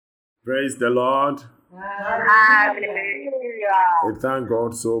Praise the Lord. Hallelujah. We thank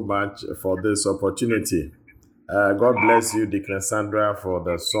God so much for this opportunity. God bless you, Deacon Sandra, for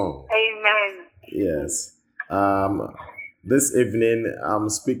the song. Amen. Yes. This evening, I'm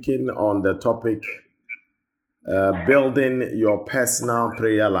speaking on the topic building your personal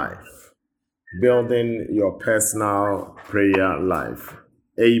prayer life. Building your personal prayer life.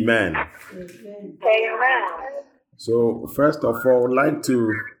 Amen. Amen. So, first of all, I'd like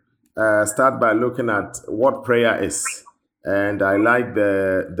to start by looking at what prayer is. And I like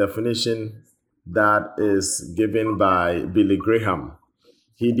the definition that is given by Billy Graham.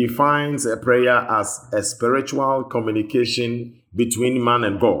 He defines a prayer as a spiritual communication between man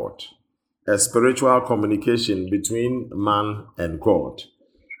and God. A spiritual communication between man and God.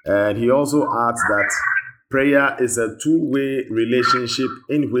 And he also adds that prayer is a two-way relationship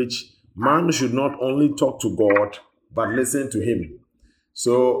in which man should not only talk to God, but listen to him.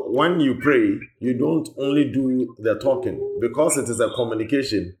 So when you pray, you don't only do the talking because it is a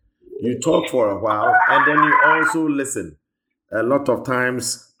communication. You talk for a while and then you also listen. A lot of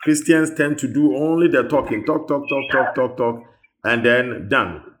times, Christians tend to do only the talking, talk, and then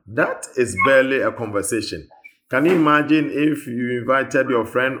done. That is barely a conversation. Can you imagine if you invited your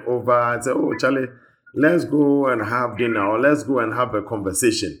friend over and said, "Oh, Charlie, let's go and have dinner or let's go and have a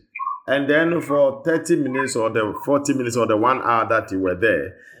conversation." And then for 30 minutes or the 40 minutes or the 1 hour that you were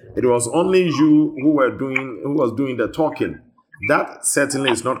there, it was only you who was doing the talking. That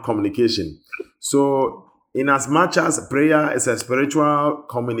certainly is not communication. So, in as much as prayer is a spiritual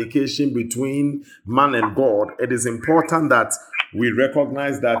communication between man and God, it is important that we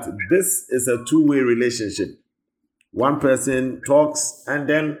recognize that this is a two-way relationship. One person talks and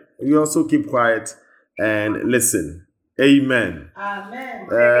then you also keep quiet and listen. Amen. Amen.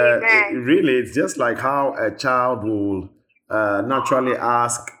 Really, it's just like how a child will naturally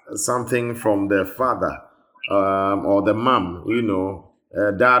ask something from their father or the mom,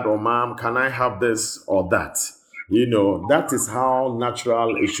 dad or mom, can I have this or that? That is how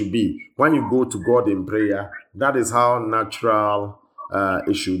natural it should be. When you go to God in prayer, that is how natural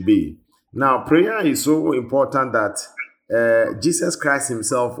it should be. Now, prayer is so important that Jesus Christ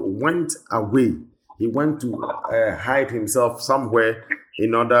himself went away. He went to hide himself somewhere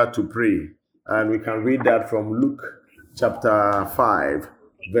in order to pray. And we can read that from Luke chapter 5,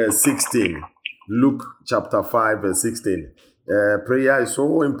 verse 16. Luke chapter 5, verse 16. Prayer is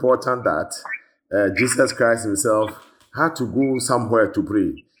so important that Jesus Christ himself had to go somewhere to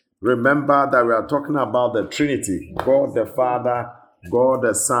pray. Remember that we are talking about the Trinity, God the Father, God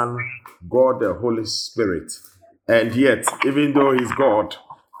the Son, God the Holy Spirit. And yet, even though he's God,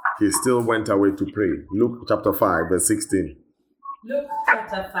 he still went away to pray. Luke chapter 5, verse 16. Luke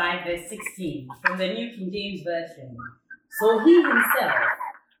chapter 5, verse 16, from the New King James Version. So he himself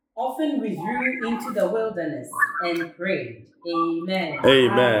often withdrew into the wilderness and prayed. Amen.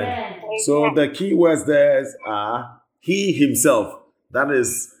 Amen. So the key words there are he himself. That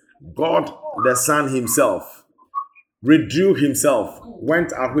is God the Son himself. Withdrew himself,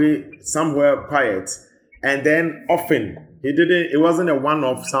 went away somewhere quiet, and then often. It wasn't a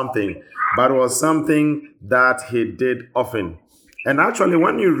one-off something, but it was something that he did often. And actually,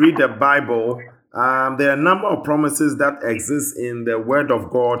 when you read the Bible, there are a number of promises that exist in the Word of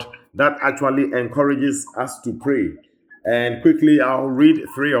God that actually encourages us to pray. And quickly, I'll read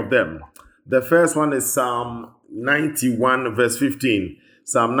 3 of them. The first one is Psalm 91, verse 15.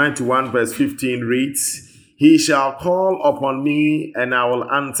 Psalm 91, verse 15 reads, "He shall call upon me, and I will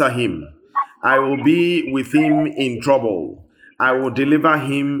answer him. I will be with him in trouble. I will deliver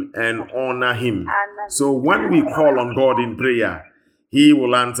him and honor him." So when we call on God in prayer, he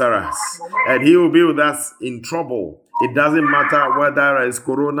will answer us. And he will be with us in trouble. It doesn't matter whether it's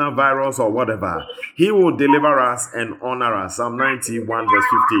coronavirus or whatever. He will deliver us and honor us. Psalm 91 verse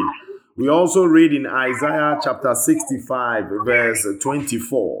 15. We also read in Isaiah chapter 65 verse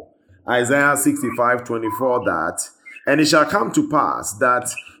 24. Isaiah 65, 24 that, "And it shall come to pass that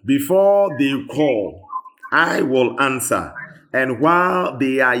before they call, I will answer. And while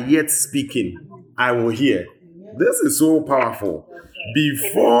they are yet speaking, I will hear." This is so powerful.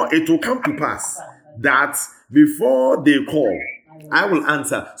 Before it will come to pass that before they call, I will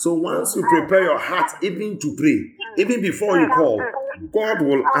answer. So once you prepare your heart even to pray, even before you call, God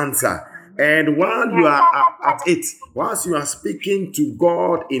will answer. And while you are at it, whilst you are speaking to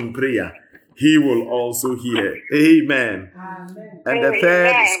God in prayer, he will also hear. Amen. Amen. And the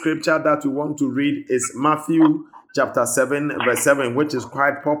third scripture that we want to read is Matthew chapter 7, verse 7, which is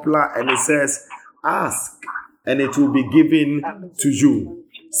quite popular. And it says, "Ask, and it will be given to you.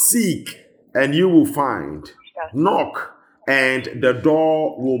 Seek, and you will find. Knock, and the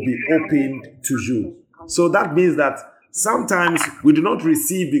door will be opened to you. So that means that sometimes we do not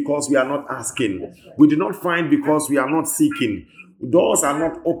receive because we are not asking. We do not find because we are not seeking. Doors are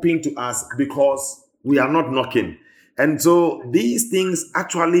not open to us because we are not knocking. And so these things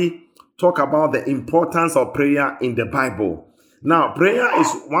actually talk about the importance of prayer in the Bible. Now, prayer is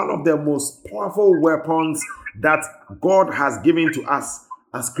one of the most powerful weapons that God has given to us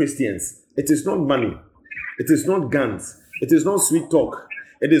as Christians. It is not money. It is not guns. It is not sweet talk.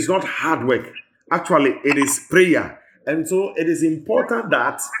 It is not hard work. Actually, it is prayer. And so it is important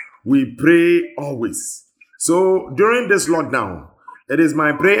that we pray always. So during this lockdown, it is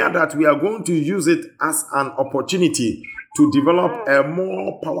my prayer that we are going to use it as an opportunity to develop a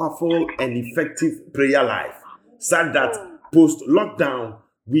more powerful and effective prayer life, such that post-lockdown,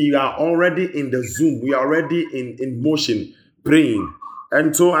 we are already in the Zoom, we are already in motion praying.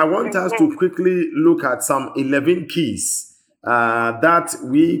 And so I want us to quickly look at some 11 keys that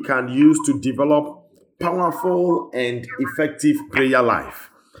we can use to develop powerful and effective prayer life.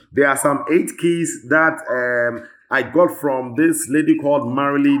 There are some 8 keys that I got from this lady called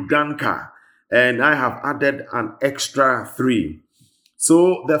Marilee Danker, and I have added an extra 3.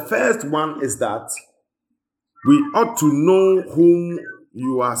 So the first one is that we ought to know whom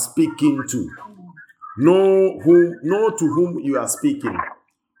you are speaking to. Know to whom you are speaking.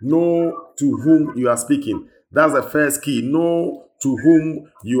 Know to whom you are speaking. That's the first key. Know to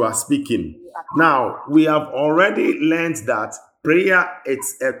whom you are speaking. Now, we have already learned that prayer,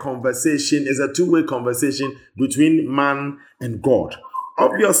 it's a conversation, it's a two-way conversation between man and God.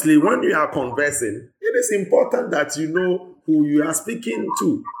 Obviously, when you are conversing, it is important that you know who you are speaking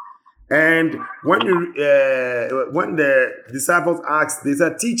to. And when the disciples asked, they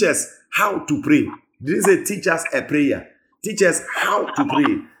said, teach us how to pray. They didn't say teach us a prayer. Teach us how to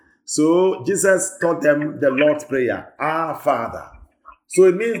pray. So Jesus taught them the Lord's Prayer, Our Father. So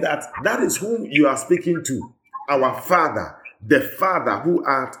it means that is whom you are speaking to, our Father, the Father who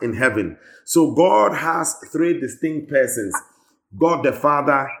art in heaven. So God has 3 distinct persons, God the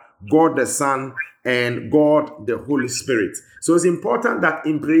Father, God the Son, and God the Holy Spirit. So it's important that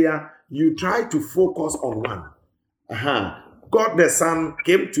in prayer, you try to focus on one. God the Son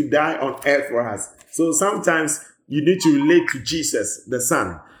came to die on earth for us. So sometimes you need to relate to Jesus, the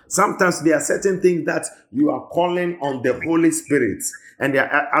Son. Sometimes there are certain things that you are calling on the Holy Spirit. And there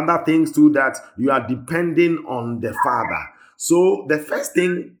are other things too that you are depending on the Father. So the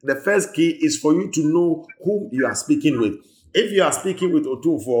first key is for you to know whom you are speaking with. If you are speaking with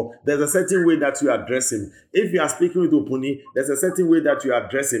Otufo, there's a certain way that you address him. If you are speaking with Opuni, there's a certain way that you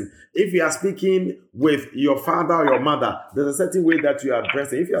address him. If you are speaking with your father or your mother, there's a certain way that you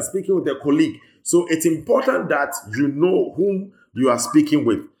address him. If you are speaking with a colleague, so it's important that you know whom you are speaking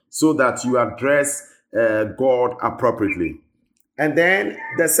with so that you address God appropriately. And then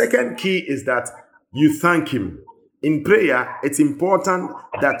the second key is that you thank him. In prayer, it's important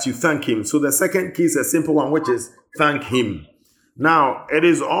that you thank him. So the second key is a simple one, which is thank him. Now, it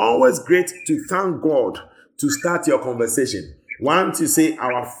is always great to thank God to start your conversation. Once you say,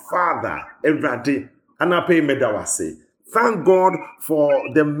 Our Father, Evrade, Anape Medawase. Thank God for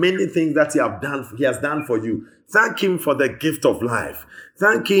the many things that He has done for you. Thank him for the gift of life.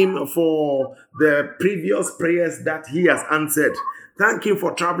 Thank him for the previous prayers that he has answered. Thank him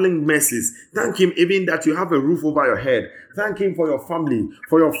for traveling mercies. Thank him even that you have a roof over your head. Thank him for your family,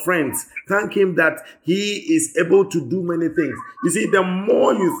 for your friends. Thank him that he is able to do many things. You see, the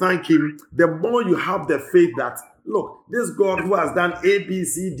more you thank him, the more you have the faith that, look, this God who has done A, B,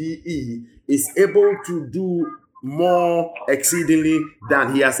 C, D, E is able to do more exceedingly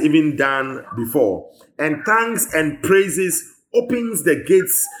than he has even done before. And thanks and praises opens the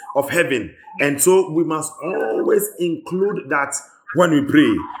gates of heaven. And so we must always include that when we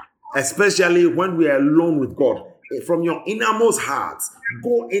pray, especially when we are alone with God. From your innermost heart,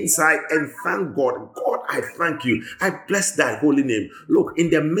 go inside and thank God. God, I thank you. I bless thy holy name. Look, in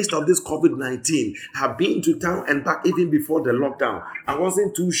the midst of this COVID-19, I have been to town and back even before the lockdown. I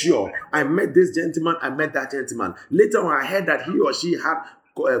wasn't too sure. I met this gentleman, I met that gentleman. Later on, I heard that he or she had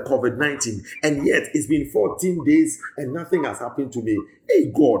COVID-19, and yet it's been 14 days and nothing has happened to me.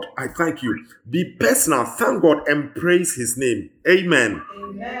 Hey God, I thank you. Be personal, thank God, and praise his name. Amen.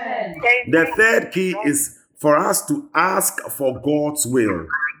 Amen. The third key is for us to ask for God's will.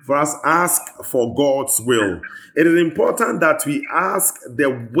 For us, ask for God's will. It is important that we ask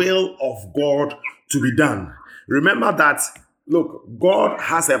the will of God to be done. Remember that, look, God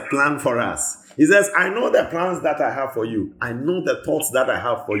has a plan for us. He says, I know the plans that I have for you. I know the thoughts that I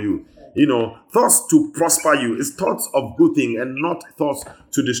have for you. You know, thoughts to prosper you. It's thoughts of good thing and not thoughts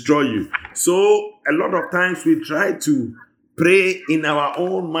to destroy you. So a lot of times we try to pray in our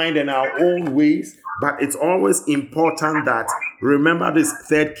own mind and our own ways, but it's always important that remember this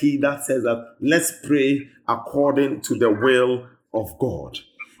third key that says that let's pray according to the will of God.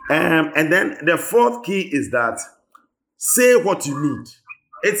 And then the fourth key is that say what you need.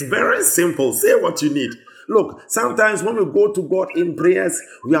 It's very simple. Say what you need. Look, sometimes when we go to God in prayers,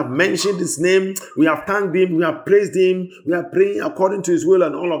 we have mentioned His name, we have thanked Him, we have praised Him, we are praying according to His will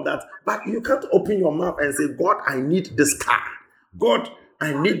and all of that. But you can't open your mouth and say, God, I need this car. God,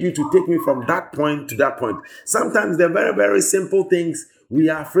 I need you to take me from that point to that point. Sometimes the very, very simple things we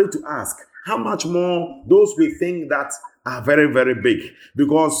are afraid to ask. How much more those we think that are very, very big?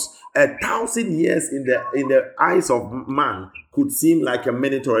 Because 1,000 years in the eyes of man could seem like a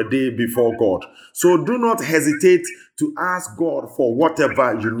minute or a day before God. So do not hesitate to ask God for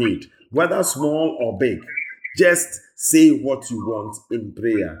whatever you need, whether small or big. Just say what you want in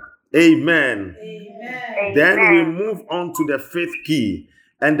prayer. Amen. Amen. Then we move on to the fifth key.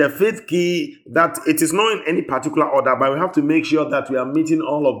 And the fifth key, that it is not in any particular order, but we have to make sure that we are meeting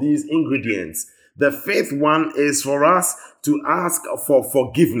all of these ingredients. The fifth one is for us to ask for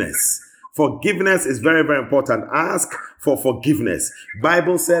forgiveness. Forgiveness is very, very important. Ask for forgiveness.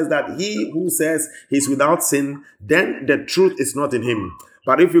 Bible says that he who says he's without sin, then the truth is not in him.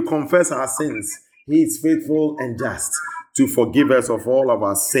 But if we confess our sins, he is faithful and just to forgive us of all of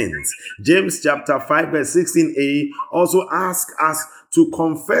our sins. James chapter 5 verse 16a also asks us to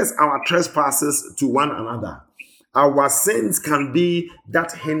confess our trespasses to one another. Our sins can be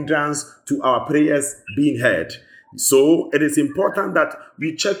that hindrance to our prayers being heard. So it is important that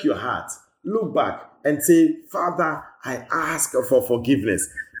you check your heart, look back and say, Father, I ask for forgiveness.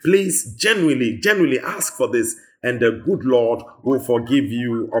 Please genuinely ask for this, and the good Lord will forgive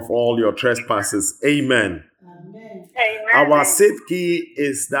you of all your trespasses. Amen. Amen. Our sixth key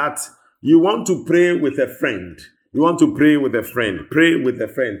is that you want to pray with a friend. You want to pray with a friend. Pray with a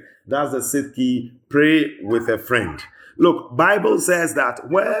friend. That's the sixth key. Pray with a friend. Look, Bible says that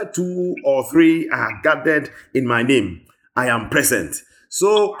where 2 or 3 are gathered in my name, I am present.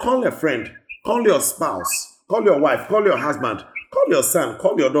 So call a friend, call your spouse, call your wife, call your husband, call your son,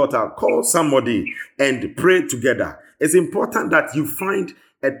 call your daughter, call somebody and pray together. It's important that you find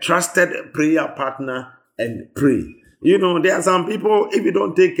a trusted prayer partner and pray. You know, there are some people, if you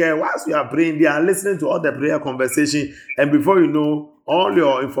don't take care, whilst you are praying, they are listening to all the prayer conversation, and before you know, all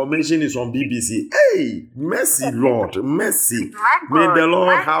your information is on BBC. Hey, mercy, Lord, mercy. May the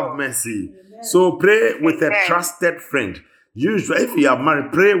Lord have mercy. So pray with a trusted friend. Usually, if you are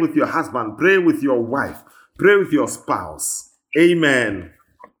married, pray with your husband, pray with your wife, pray with your spouse. Amen.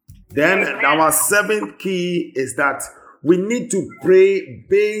 Then our seventh key is that we need to pray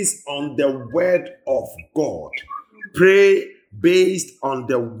based on the word of God. Pray based on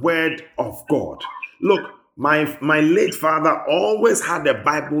the word of God. Look, my late father always had a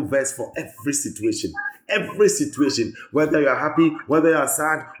Bible verse for every situation. Every situation, whether you are happy, whether you are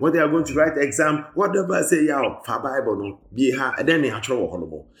sad, whether you are going to write exam, whatever I say, for Bible, no, and then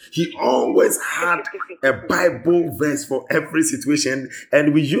he always had a Bible verse for every situation,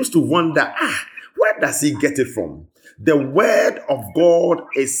 and we used to wonder, where does he get it from? The word of God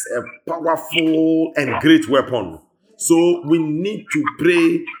is a powerful and great weapon. So we need to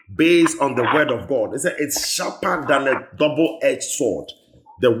pray based on the word of God. It's sharper than a double-edged sword.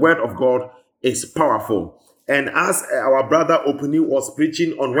 The word of God is powerful. And as our brother Opuni was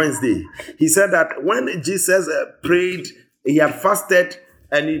preaching on Wednesday, he said that when Jesus prayed, he had fasted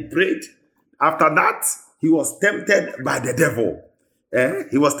and he prayed. After that, he was tempted by the devil.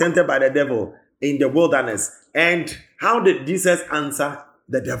 He was tempted by the devil in the wilderness. And how did Jesus answer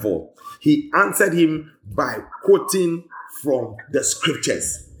the devil? He answered him by quoting from the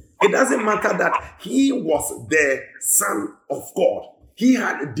scriptures. It doesn't matter that he was the Son of God. He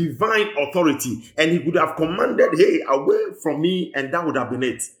had divine authority and he could have commanded, hey, away from me, and that would have been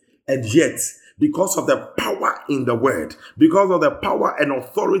it. And yet, because of the power in the word, because of the power and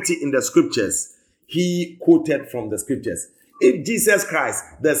authority in the scriptures, he quoted from the scriptures. If Jesus Christ,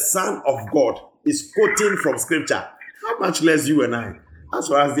 the Son of God, is quoting from scripture, how much less you and I? As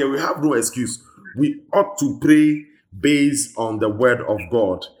far as there, we have no excuse. We ought to pray based on the word of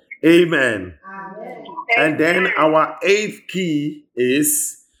God. Amen. Amen. And then our eighth key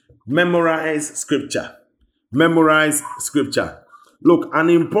is memorize scripture. Memorize scripture. Look, an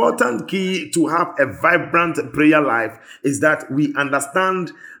important key to have a vibrant prayer life is that we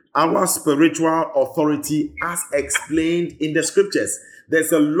understand our spiritual authority as explained in the scriptures.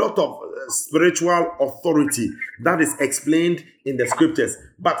 There's a lot of spiritual authority that is explained in the scriptures.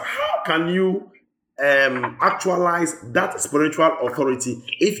 But how can you actualize that spiritual authority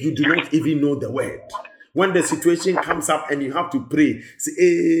if you do not even know the word? When the situation comes up and you have to pray, say,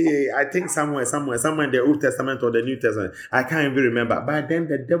 hey, I think somewhere in the Old Testament or the New Testament, I can't even remember. By then,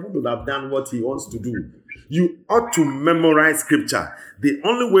 the devil would have done what he wants to do. You ought to memorize scripture. The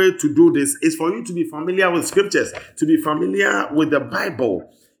only way to do this is for you to be familiar with scriptures, to be familiar with the Bible.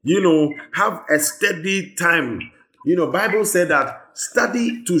 Have a steady time. Bible said that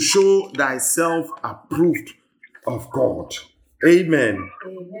study to show thyself approved of God. Amen.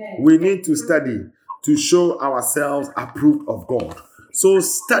 We need to study to show ourselves approved of God. So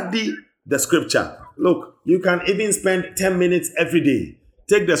study the scripture. Look, you can even spend 10 minutes every day.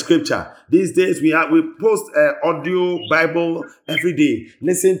 Take the scripture. These days we post audio Bible every day.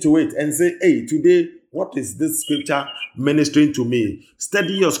 Listen to it and say, hey, today, what is this scripture ministering to me?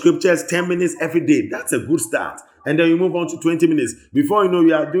 Study your scriptures 10 minutes every day. That's a good start. And then you move on to 20 minutes. Before you know,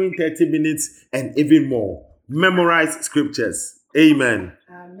 you are doing 30 minutes and even more. Memorize scriptures. Amen.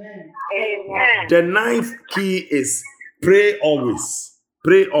 Amen. Amen. The ninth key is pray always.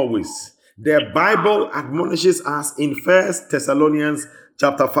 Pray always. The Bible admonishes us in 1 Thessalonians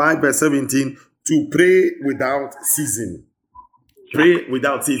chapter 5 verse 17 to pray without ceasing. Pray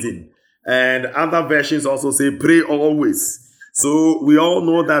without ceasing. And other versions also say pray always. So we all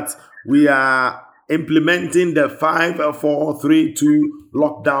know that we are implementing the 5-4-3-2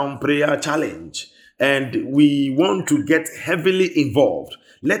 lockdown prayer challenge. And we want to get heavily involved.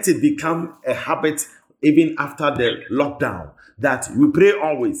 Let it become a habit even after the lockdown, that we pray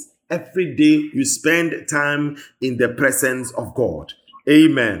always. Every day you spend time in the presence of God.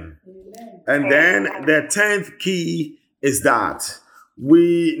 Amen. And then the 10th key is that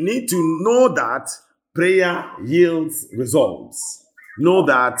we need to know that prayer yields results. Know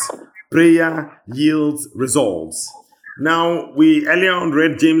that prayer yields results. Now, we earlier on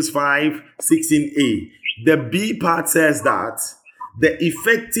read James 5:16a. The B part says that the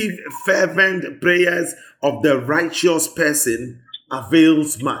effective, fervent prayers of the righteous person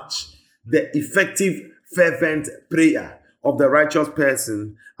avails much. The effective, fervent prayer of the righteous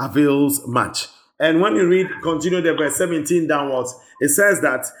person avails much. And when you continue the verse 17 downwards, it says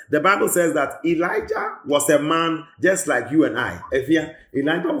that the Bible says that Elijah was a man just like you and I.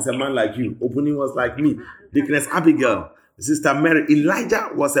 Elijah was a man like you. Opening was like me. Deaconess Abigail, Sister Mary. Elijah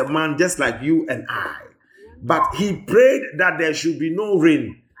was a man just like you and I. But he prayed that there should be no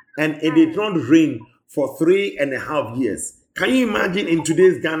rain. And it did not rain for 3.5 years. Can you imagine in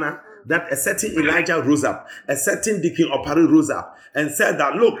today's Ghana that a certain Elijah rose up, a certain Deacon Opari rose up and said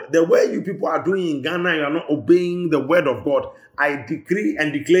that, look, the way you people are doing in Ghana, you are not obeying the word of God. I decree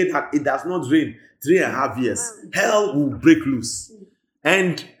and declare that it does not rain 3.5 years. Hell will break loose.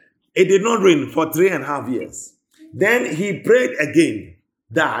 And it did not rain for 3.5 years. Then he prayed again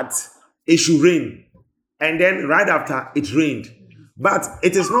that it should rain. And then right after, it rained. But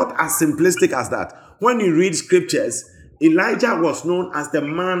it is not as simplistic as that. When you read scriptures, Elijah was known as the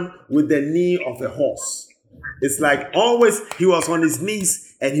man with the knee of a horse. It's like always he was on his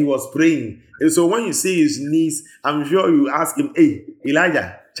knees and he was praying. And so when you see his knees, I'm sure you ask him, hey,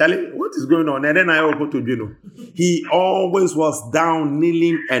 Elijah, Charlie, what is going on? And then I go to he always was down,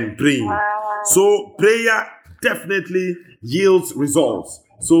 kneeling and praying. So prayer definitely yields results.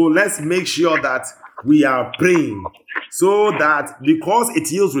 So let's make sure that we are praying so that because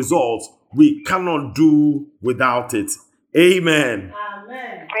it yields results, we cannot do without it. Amen.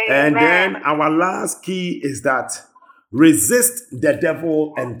 Amen. And then our last key is that resist the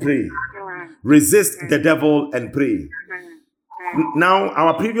devil and pray. Resist the devil and pray. Now,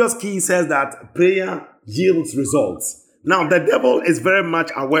 our previous key says that prayer yields results. Now, the devil is very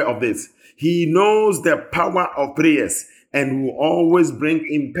much aware of this. He knows the power of prayers and will always bring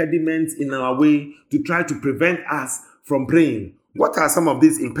impediments in our way to try to prevent us from praying. What are some of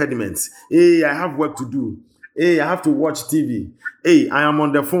these impediments? Hey, I have work to do. Hey, I have to watch TV. Hey, I am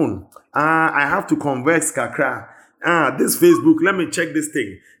on the phone. I have to converse kakra. This Facebook, let me check this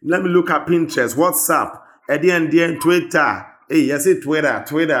thing. Let me look at Pinterest, WhatsApp, and Twitter. Hey, I say Twitter,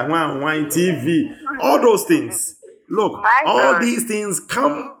 wine, TV, all those things. Look, all these things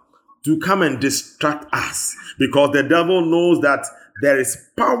come and distract us because the devil knows that there is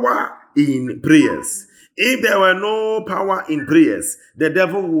power in prayers. If there were no power in prayers, the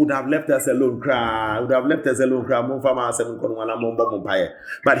devil would have left us alone.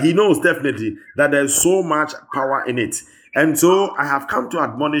 But he knows definitely that there's so much power in it. And so I have come to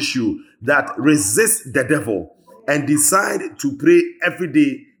admonish you that resist the devil and decide to pray every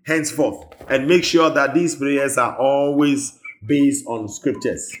day henceforth and make sure that these prayers are always based on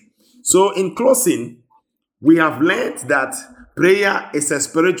scriptures. So in closing, we have learned that prayer is a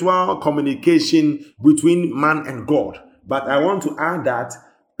spiritual communication between man and God. But I want to add that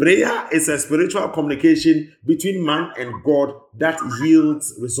Prayer is a spiritual communication between man and God that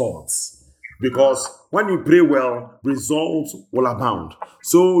yields results. Because when you pray well, results will abound.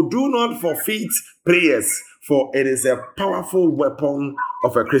 So do not forfeit prayers, for it is a powerful weapon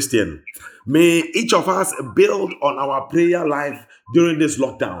of a Christian. May each of us build on our prayer life during this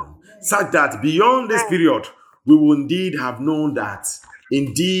lockdown, such that beyond this period, we will indeed have known that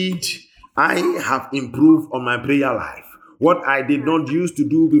indeed I have improved on my prayer life. What I did not used to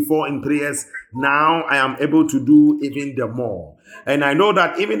do before in prayers, now I am able to do even the more. And I know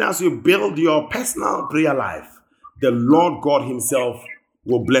that even as you build your personal prayer life, the Lord God himself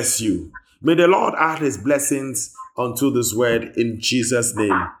will bless you. May the Lord add his blessings unto this word in Jesus'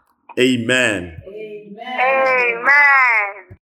 name. Amen. Amen. Amen.